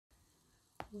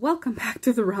Welcome back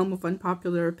to the realm of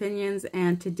unpopular opinions,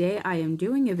 and today I am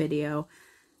doing a video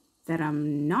that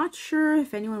I'm not sure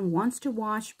if anyone wants to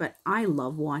watch, but I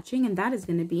love watching, and that is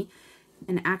going to be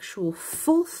an actual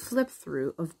full flip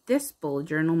through of this bullet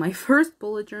journal, my first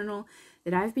bullet journal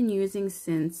that I've been using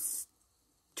since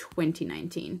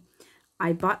 2019.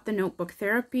 I bought the Notebook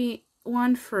Therapy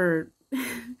one for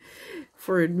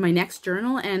for my next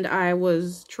journal, and I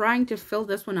was trying to fill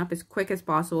this one up as quick as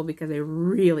possible because I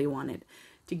really wanted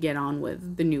to get on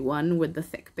with the new one with the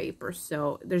thick paper.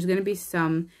 So there's going to be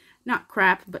some, not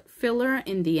crap, but filler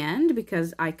in the end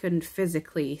because I couldn't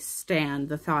physically stand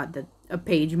the thought that a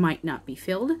page might not be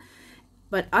filled.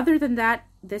 But other than that,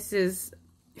 this is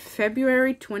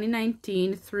February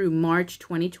 2019 through March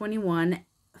 2021,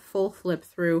 full flip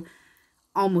through.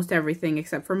 Almost everything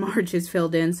except for March is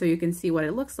filled in, so you can see what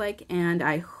it looks like, and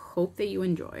I hope that you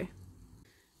enjoy.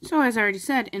 So as I already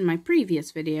said in my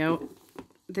previous video,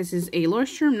 this is a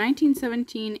Leuchtturm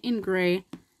 1917 in gray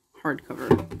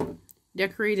hardcover,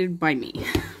 decorated by me.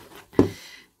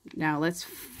 Now let's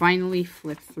finally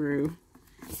flip through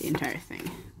the entire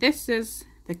thing. This is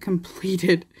the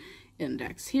completed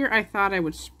index. Here I thought I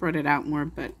would spread it out more,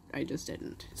 but I just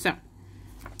didn't. So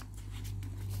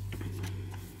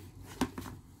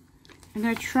I'm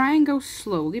going to try and go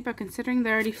slowly, but considering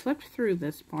they already flipped through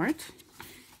this part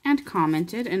and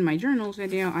commented in my journals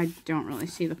video, I don't really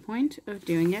see the point of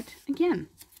doing it again.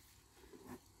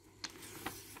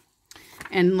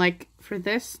 And like for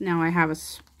this, now I have a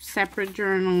separate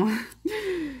journal,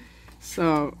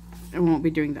 so I won't be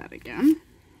doing that again.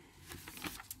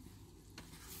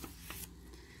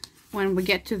 When we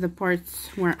get to the parts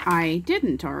where I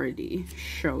didn't already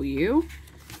show you,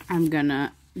 I'm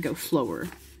gonna go slower.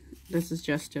 This is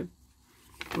just a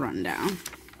rundown.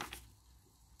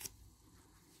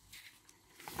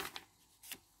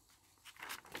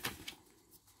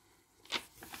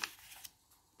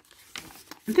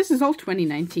 And this is all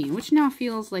 2019, which now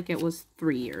feels like it was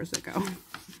 3 years ago.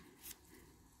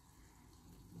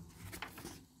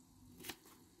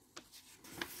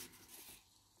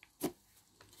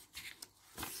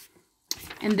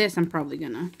 And this I'm probably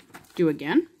gonna do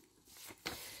again.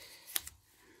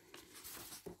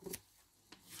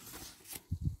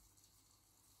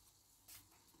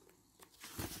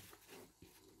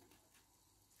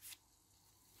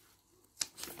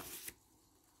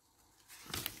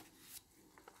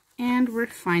 And we're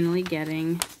finally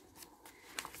getting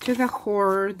to the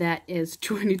horror that is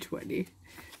 2020.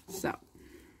 So,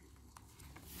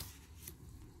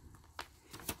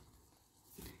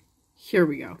 here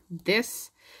we go. This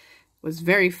was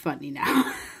very funny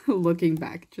now, looking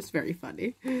back, just very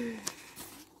funny.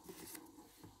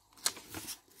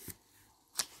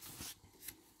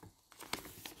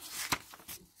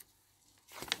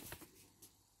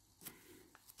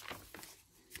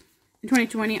 In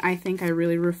 2020, I think I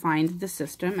really refined the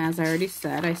system. As I already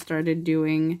said, I started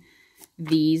doing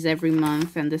these every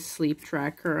month, and the sleep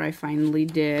tracker I finally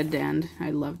did, and I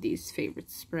love these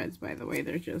favorite spreads, by the way.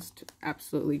 They're just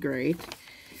absolutely great.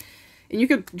 And you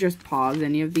could just pause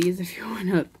any of these if you want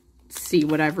to see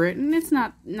what I've written. It's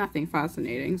nothing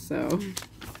fascinating, so...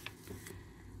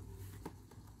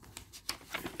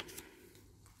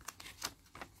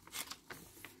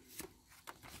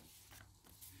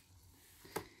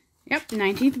 Yep,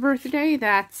 19th birthday,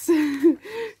 that's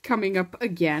coming up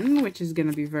again, which is going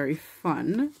to be very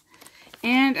fun.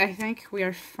 And I think we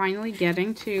are finally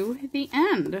getting to the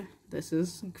end. This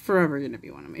is forever going to be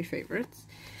one of my favorites.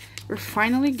 We're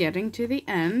finally getting to the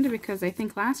end because I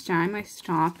think last time I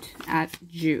stopped at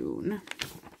June.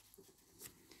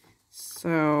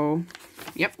 So,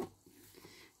 yep,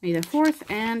 May the 4th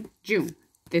and June.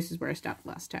 This is where I stopped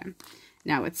last time.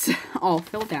 Now it's all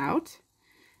filled out.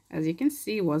 As you can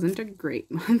see, wasn't a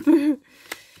great month.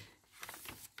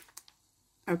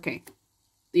 Okay.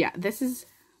 Yeah, this is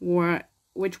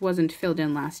which wasn't filled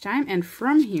in last time. And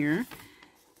from here,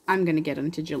 I'm going to get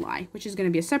into July, which is going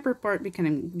to be a separate part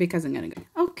because I'm going to go.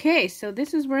 Okay, so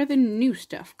this is where the new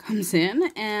stuff comes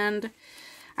in. And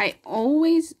I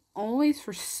always,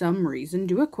 for some reason,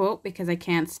 do a quote because I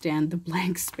can't stand the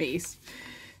blank space.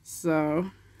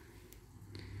 So,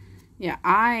 yeah,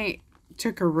 I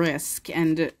took a risk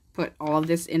and put all of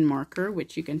this in marker,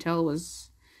 which you can tell was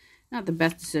not the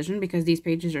best decision because these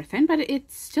pages are thin, but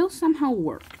it still somehow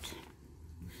worked.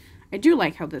 I do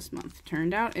like how this month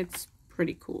turned out. It's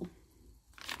pretty cool.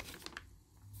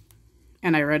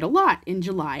 And I read a lot in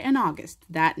July and August.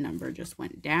 That number just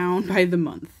went down by the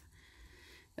month.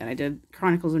 Then I did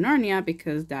Chronicles of Narnia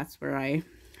because that's where I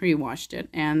rewatched it.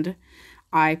 And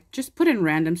I just put in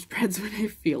random spreads when I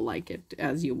feel like it,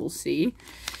 as you will see.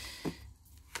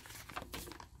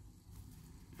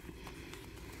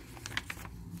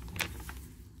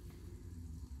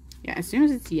 Yeah, as soon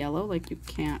as it's yellow, like, you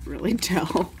can't really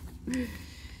tell.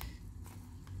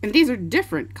 And these are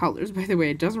different colors, by the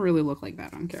way. It doesn't really look like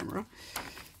that on camera.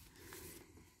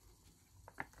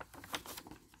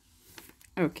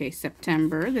 Okay,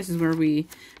 September. This is where we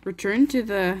return to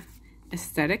the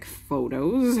aesthetic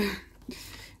photos.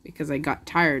 Because I got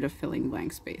tired of filling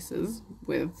blank spaces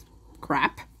with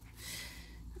crap.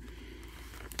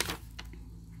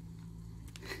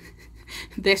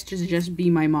 This should just be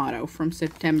my motto from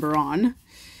September on.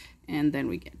 And then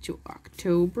we get to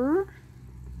October.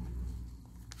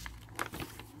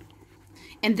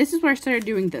 And this is where I started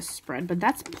doing this spread, but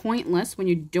that's pointless when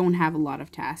you don't have a lot of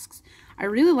tasks. I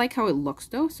really like how it looks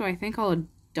though, so I think I'll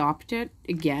adopt it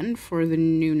again for the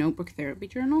new notebook therapy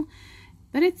journal.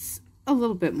 But it's a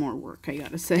little bit more work, I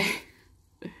gotta say.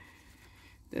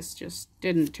 This just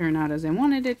didn't turn out as I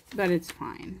wanted it, but it's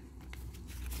fine.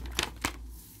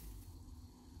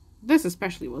 This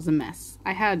especially was a mess.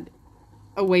 I had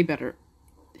a way better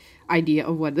idea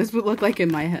of what this would look like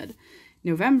in my head.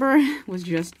 November was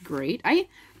just great. I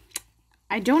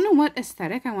don't know what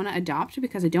aesthetic I want to adopt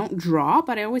because I don't draw,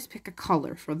 but I always pick a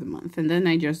color for the month and then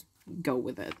I just go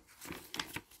with it.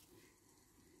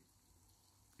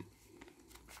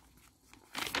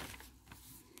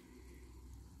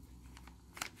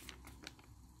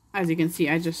 As you can see,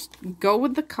 I just go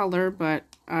with the color, but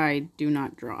I do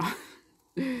not draw.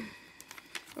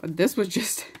 This was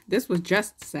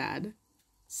just sad.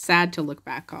 Sad to look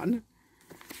back on.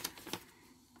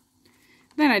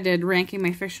 Then I did ranking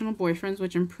my fictional boyfriends,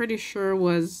 which I'm pretty sure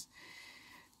was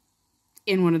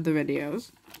in one of the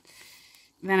videos.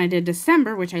 Then I did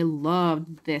December, which I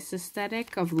loved this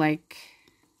aesthetic of like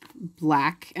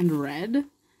black and red.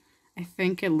 I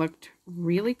think it looked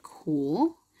really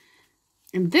cool.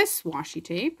 And this washi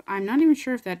tape, I'm not even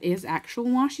sure if that is actual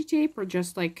washi tape or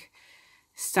just like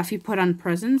stuff you put on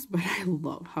presents, but I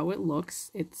love how it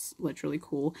looks. It's literally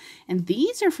cool. And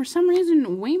these are for some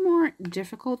reason way more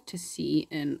difficult to see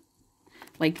in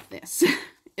like this.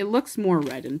 It looks more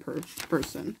red in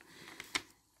person.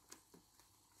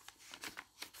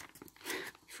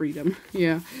 Freedom,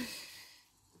 yeah.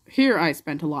 Here I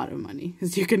spent a lot of money,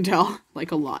 as you can tell,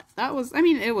 like a lot. That was, I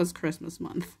mean, it was Christmas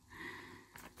month.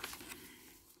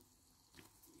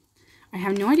 I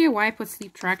have no idea why I put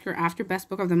Sleep Tracker after Best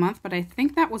Book of the Month, but I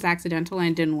think that was accidental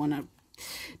and I didn't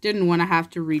want to have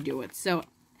to redo it. So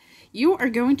you are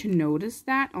going to notice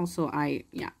that. Also,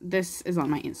 this is on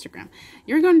my Instagram.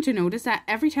 You're going to notice that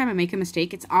every time I make a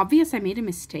mistake, it's obvious I made a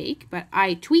mistake, but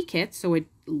I tweak it so it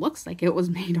looks like it was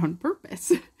made on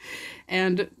purpose.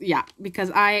 And yeah,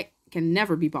 because I can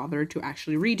never be bothered to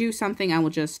actually redo something, I will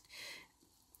just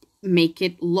make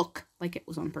it look like it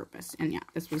was on purpose. And yeah,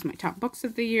 this was my top books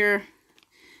of the year.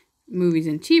 Movies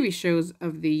and TV shows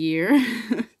of the year.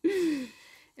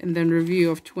 And then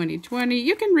review of 2020.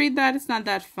 You can read that. It's not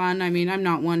that fun. I mean, I'm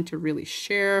not one to really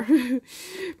share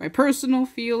my personal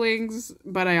feelings,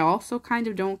 but I also kind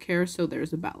of don't care, so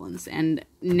there's a balance. And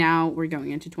now we're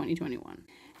going into 2021.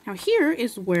 Now here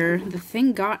is where the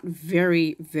thing got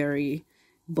very, very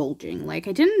bulging. Like,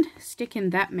 I didn't stick in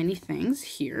that many things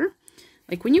here.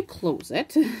 Like, when you close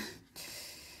it,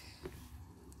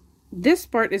 this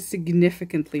part is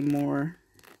significantly more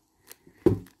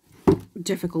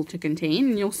difficult to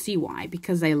contain, and you'll see why,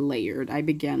 because I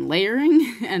began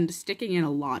layering and sticking in a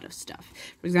lot of stuff.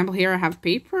 For example, here I have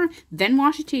paper, then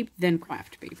washi tape, then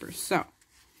craft paper. So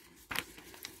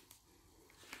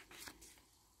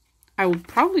I will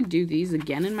probably do these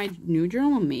again in my new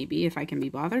journal, maybe, if I can be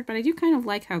bothered, but I do kind of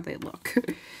like how they look.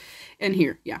 And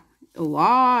here, yeah, a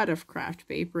lot of craft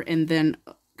paper, and then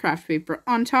craft paper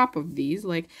on top of these.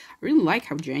 Like, I really like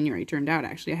how January turned out,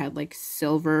 actually. I had, like,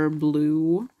 silver,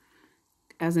 blue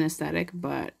as an aesthetic,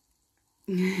 but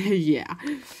yeah,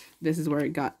 this is where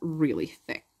it got really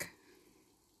thick.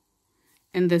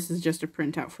 And this is just a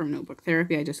printout from Notebook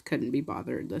Therapy. I just couldn't be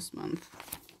bothered this month.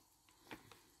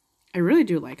 I really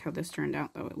do like how this turned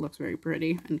out, though. It looks very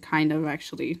pretty and kind of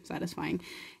actually satisfying.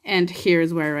 And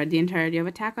here's where I read the entirety of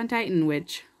Attack on Titan,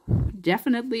 which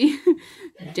definitely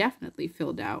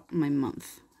filled out my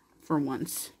month for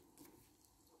once.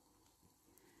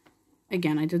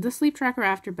 Again, I did the sleep tracker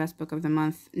after Best Book of the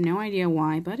Month. No idea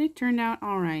why, but it turned out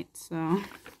alright, so.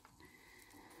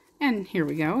 And here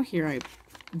we go. Here I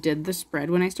did the spread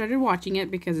when I started watching it,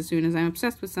 because as soon as I'm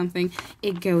obsessed with something,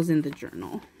 it goes in the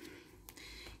journal.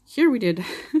 Here we did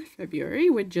February,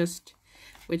 which just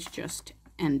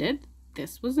ended.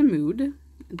 This was a mood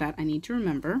that I need to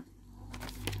remember.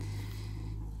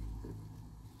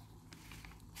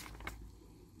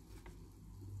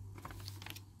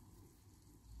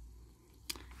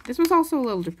 This was also a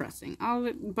little depressing,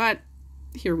 but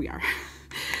here we are.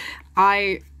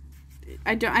 Every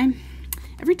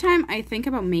time I think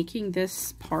about making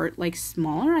this part like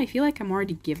smaller, I feel like I'm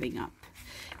already giving up.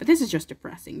 But this is just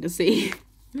depressing to see.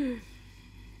 Here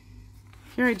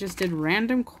I just did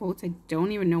random quotes. I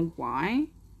don't even know why.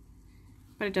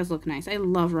 But it does look nice. I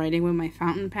love writing with my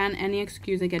fountain pen. Any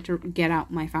excuse I get to get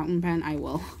out my fountain pen, I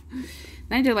will.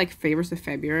 Then I did like favorites of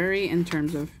February in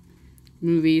terms of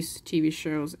movies, TV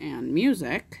shows, and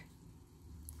music.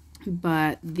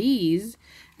 But these,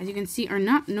 as you can see, are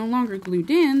no longer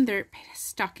glued in. They're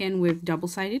stuck in with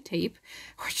double-sided tape,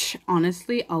 which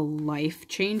honestly a life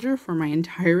changer for my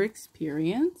entire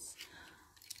experience.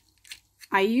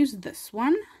 I used this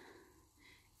one,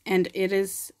 and it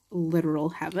is literal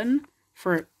heaven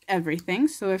for everything.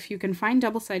 So if you can find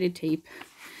double-sided tape,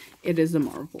 it is a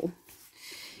marvel.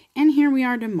 And here we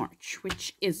are to March,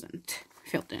 which isn't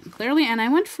filled in clearly. And I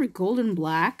went for gold and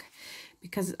black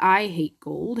because I hate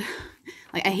gold.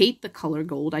 Like, I hate the color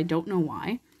gold. I don't know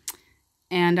why.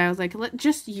 And I was like, let's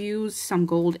just use some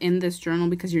gold in this journal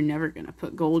because you're never going to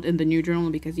put gold in the new journal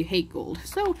because you hate gold.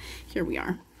 So here we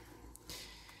are.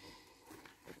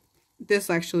 This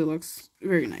actually looks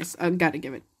very nice. I gotta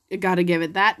give it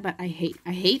that, but I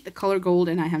hate the color gold,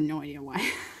 and I have no idea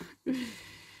why.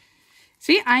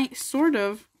 See, I sort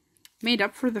of made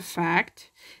up for the fact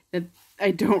that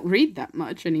I don't read that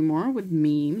much anymore with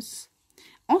memes.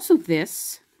 Also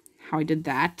this, how I did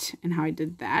that, and how I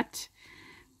did that.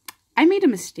 I made a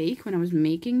mistake when I was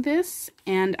making this,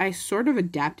 and I sort of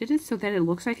adapted it so that it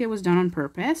looks like it was done on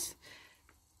purpose.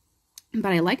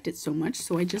 But I liked it so much,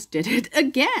 so I just did it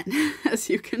again, as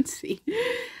you can see.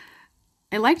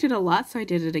 I liked it a lot, so I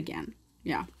did it again.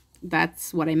 Yeah,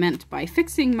 that's what I meant by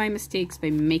fixing my mistakes, by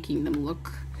making them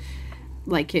look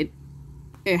like it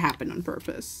happened on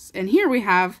purpose. And here we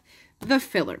have the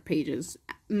filler pages.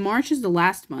 March is the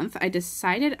last month. I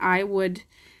decided I would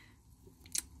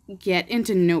get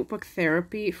into notebook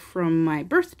therapy from my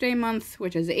birthday month,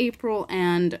 which is April,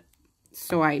 and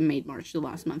so I made March the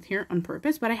last month here on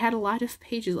purpose, but I had a lot of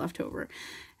pages left over.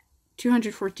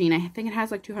 214. I think it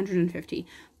has like 250.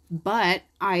 But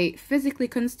I physically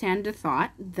couldn't stand the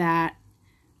thought that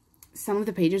some of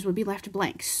the pages would be left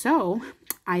blank. So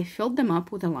I filled them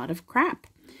up with a lot of crap.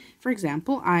 For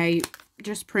example, I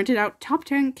just printed out top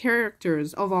 10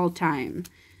 characters of all time.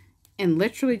 And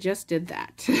literally just did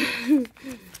that.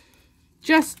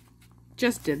 just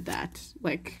did that.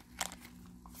 Like,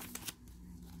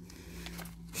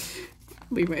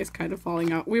 Levi's kind of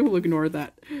falling out. We will ignore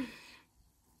that.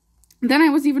 Then I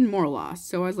was even more lost.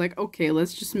 So I was like, okay,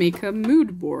 let's just make a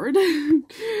mood board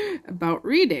about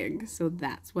reading. So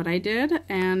that's what I did.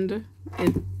 And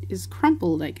it is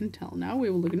crumpled, I can tell now. We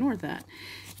will ignore that.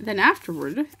 And then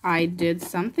afterward, I did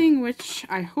something which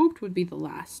I hoped would be the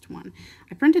last one.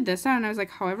 I printed this out and I was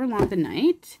like, however long the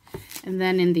night. And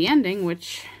then in the ending,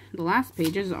 which the last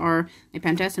pages are my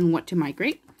pen test and what to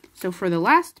migrate. So for the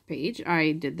last page,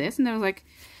 I did this, and then I was like,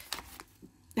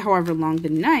 however long the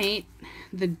night,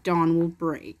 the dawn will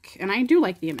break. And I do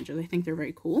like the images. I think they're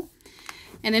very cool.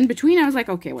 And in between, I was like,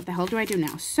 okay, what the hell do I do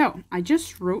now? So I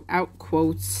just wrote out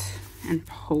quotes and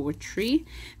poetry.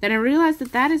 Then I realized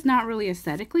that that is not really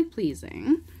aesthetically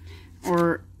pleasing,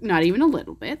 or not even a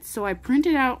little bit. So I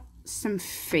printed out some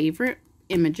favorite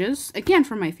images, again,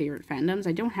 from my favorite fandoms.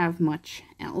 I don't have much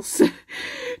else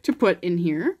to put in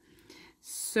here.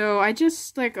 So I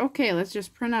just like, okay, let's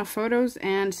just print out photos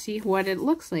and see what it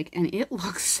looks like. And it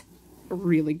looks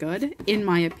really good, in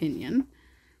my opinion.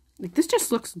 Like, this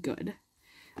just looks good.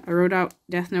 I wrote out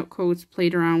Death Note quotes,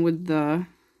 played around with the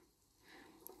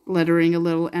lettering a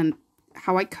little, and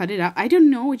how I cut it out. I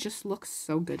don't know, it just looks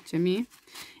so good to me.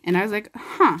 And I was like,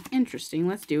 huh, interesting,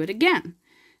 let's do it again.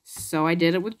 So I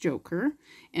did it with Joker,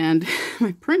 and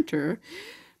my printer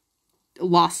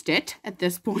lost it at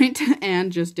this point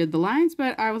and just did the lines,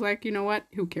 but I was like, you know what,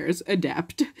 who cares,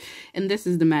 adapt. And this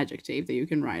is the magic tape that you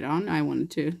can write on. I wanted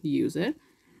to use it.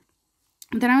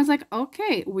 Then I was like,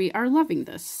 okay, we are loving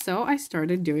this, so I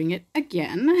started doing it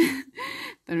again.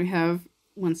 Then we have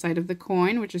one side of the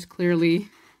coin, which is clearly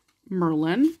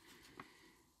Merlin.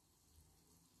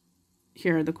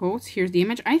 Here are the quotes. Here's the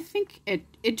image. I think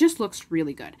it just looks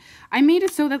really good. I made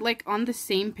it so that, like, on the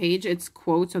same page, it's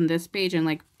quotes on this page and,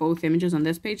 like, both images on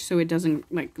this page, so it doesn't,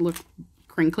 like, look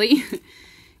crinkly.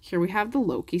 Here we have the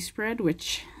Loki spread,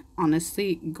 which,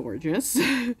 honestly, gorgeous.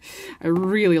 I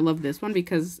really love this one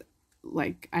because,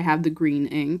 like, I have the green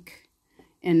ink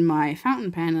in my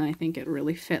fountain pen, and I think it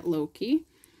really fit Loki.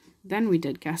 Then we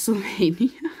did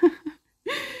Castlevania.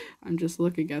 I'm just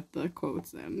looking at the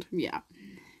quotes, and, yeah.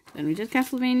 Then we did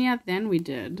Castlevania, then we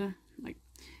did, like,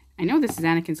 I know this is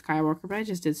Anakin Skywalker, but I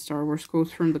just did Star Wars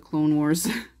quotes from the Clone Wars.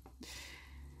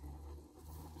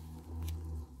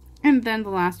 And then the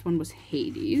last one was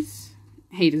Hades.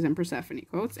 Hades and Persephone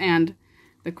quotes. And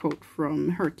the quote from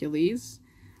Hercules.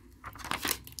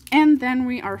 And then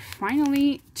we are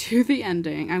finally to the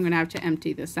ending. I'm going to have to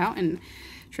empty this out and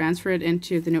transfer it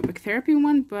into the notebook therapy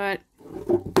one. But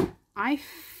I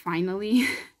finally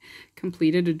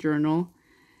completed a journal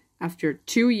after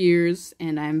 2 years.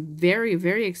 And I'm very,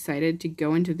 very excited to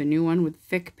go into the new one with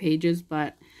thick pages.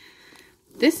 But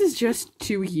this is just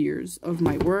 2 years of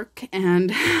my work,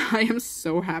 and I am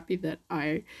so happy that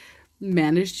I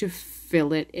managed to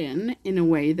fill it in a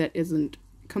way that isn't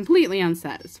completely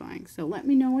unsatisfying. So let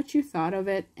me know what you thought of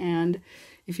it, and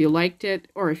if you liked it,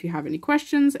 or if you have any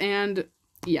questions, and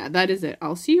yeah, that is it.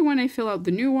 I'll see you when I fill out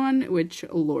the new one, which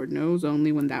Lord knows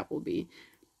only when that will be.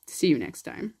 See you next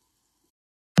time.